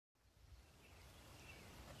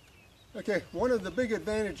Okay, one of the big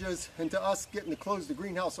advantages into us getting to close the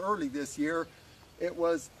greenhouse early this year, it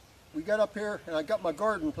was we got up here and I got my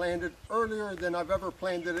garden planted earlier than I've ever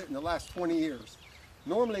planted it in the last 20 years.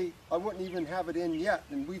 Normally I wouldn't even have it in yet,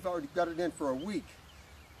 and we've already got it in for a week.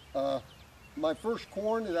 My first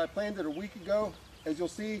corn that I planted a week ago, as you'll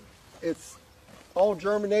see, it's all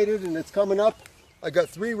germinated and it's coming up. I got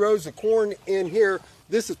 3 rows of corn in here.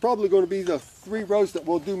 This is probably going to be the 3 rows that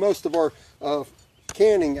we'll do most of our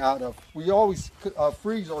canning out of. We always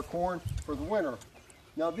freeze our corn for the winter.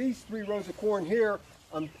 Now these 3 rows of corn here,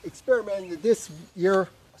 I'm experimenting this year,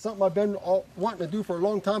 something I've been wanting to do for a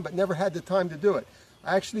long time but never had the time to do it.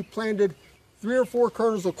 I actually planted 3 or 4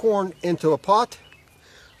 kernels of corn into a pot,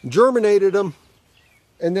 germinated them,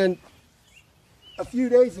 and then a few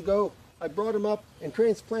days ago I brought them up and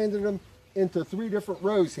transplanted them into 3 different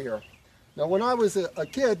rows here. Now when I was a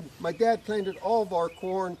kid, my dad planted all of our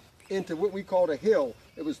corn into what we called a hill.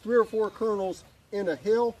 It was 3 or 4 kernels in a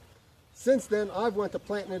hill. Since then I've went to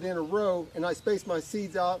planting it in a row, and I spaced my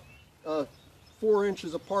seeds out 4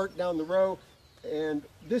 inches apart down the row. And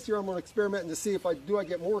this year I'm going to experiment to see if I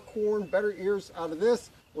get more corn, better ears out of this,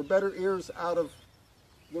 or better ears out of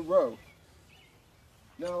the row.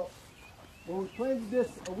 Now when we planted this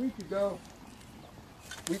a week ago,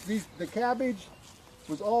 the cabbage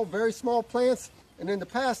was all very small plants, and in the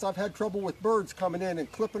past I've had trouble with birds coming in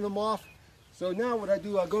and clipping them off. So now what I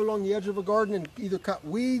do, I go along the edge of a garden and either cut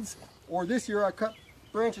weeds, or this year I cut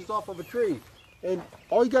branches off of a tree. And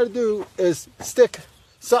all you got to do is stick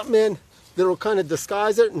something in that'll kind of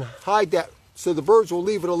disguise it and hide that, so the birds will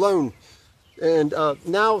leave it alone. And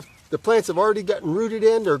now the plants have already gotten rooted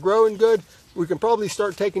in, they're growing good. We can probably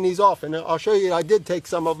start taking these off, and I'll show you I did take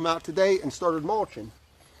some of them out today and started mulching.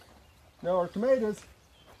 Now our tomatoes,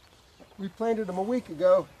 we planted them a week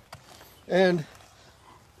ago, and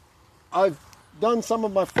I've done some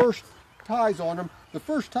of my first ties on them. The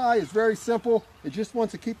first tie is very simple. It just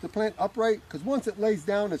wants to keep the plant upright, because once it lays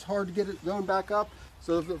down it's hard to get it going back up.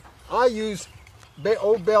 So I use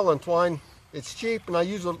old bale and twine. It's cheap, and I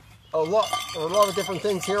use a lot of different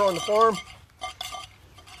things here on the farm.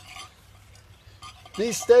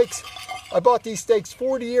 These stakes, I bought these stakes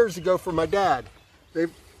 40 years ago from my dad.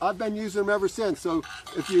 I've been using them ever since. So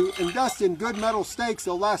if you invest in good metal stakes,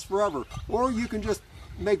 they'll last forever. Or you can just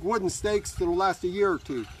make wooden stakes that'll last a year or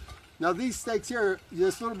 2. Now these stakes here,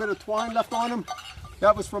 there's a little bit of twine left on them.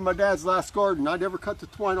 That was from my dad's last garden. I never cut the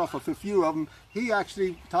twine off of a few of them. He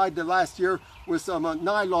actually tied the last year with some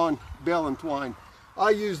nylon bale and twine. I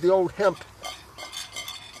use the old hemp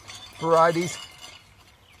varieties.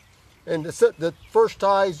 And the first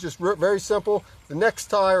tie is just very simple. The next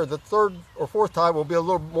tie, or the 3rd or 4th tie, will be a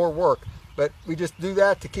little more work. But we just do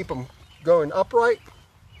that to keep them going upright.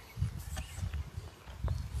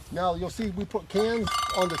 Now you'll see we put cans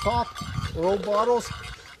on the top, or old bottles.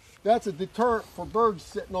 That's a deterrent for birds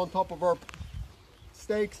sitting on top of our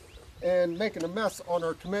stakes and making a mess on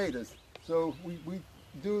our tomatoes. So we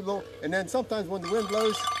do a little, and then sometimes when the wind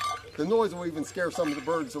blows, the noise will even scare some of the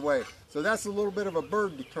birds away. So that's a little bit of a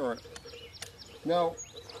bird deterrent. Now,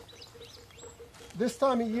 this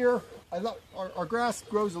time of year, our grass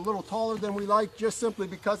grows a little taller than we like, just simply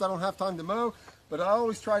because I don't have time to mow, but I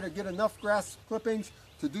always try to get enough grass clippings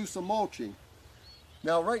to do some mulching.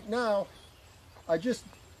 Now right now,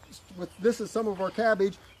 this is some of our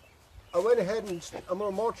cabbage. I went ahead and I'm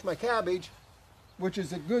going to mulch my cabbage, which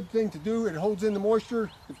is a good thing to do. It holds in the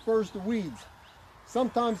moisture, it furs the weeds.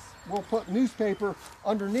 Sometimes we'll put newspaper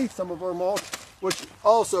underneath some of our mulch, which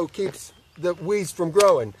also keeps the weeds from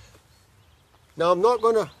growing. Now I'm not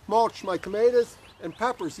going to mulch my tomatoes and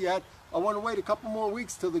peppers yet. I want to wait a couple more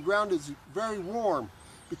weeks till the ground is very warm,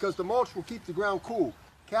 because the mulch will keep the ground cool.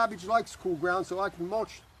 Cabbage likes cool ground, so I can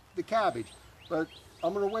mulch the cabbage. But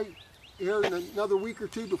I'm going to wait here in another week or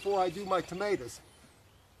 2 before I do my tomatoes.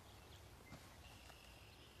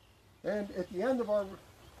 And at the end of our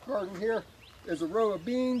garden here is a row of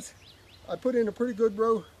beans. I put in a pretty good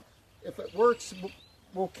row. If it works,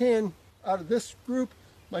 we'll can out of this group.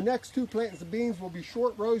 My next 2 plantings of beans will be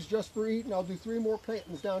short rows just for eating. I'll do 3 more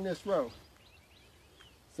plantings down this row.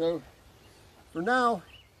 So for now,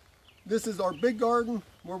 this is our big garden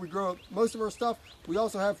where we grow most of our stuff. We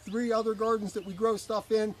also have 3 other gardens that we grow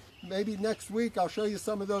stuff in. Maybe next week I'll show you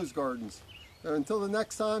some of those gardens. So until the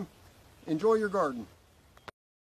next time, enjoy your garden.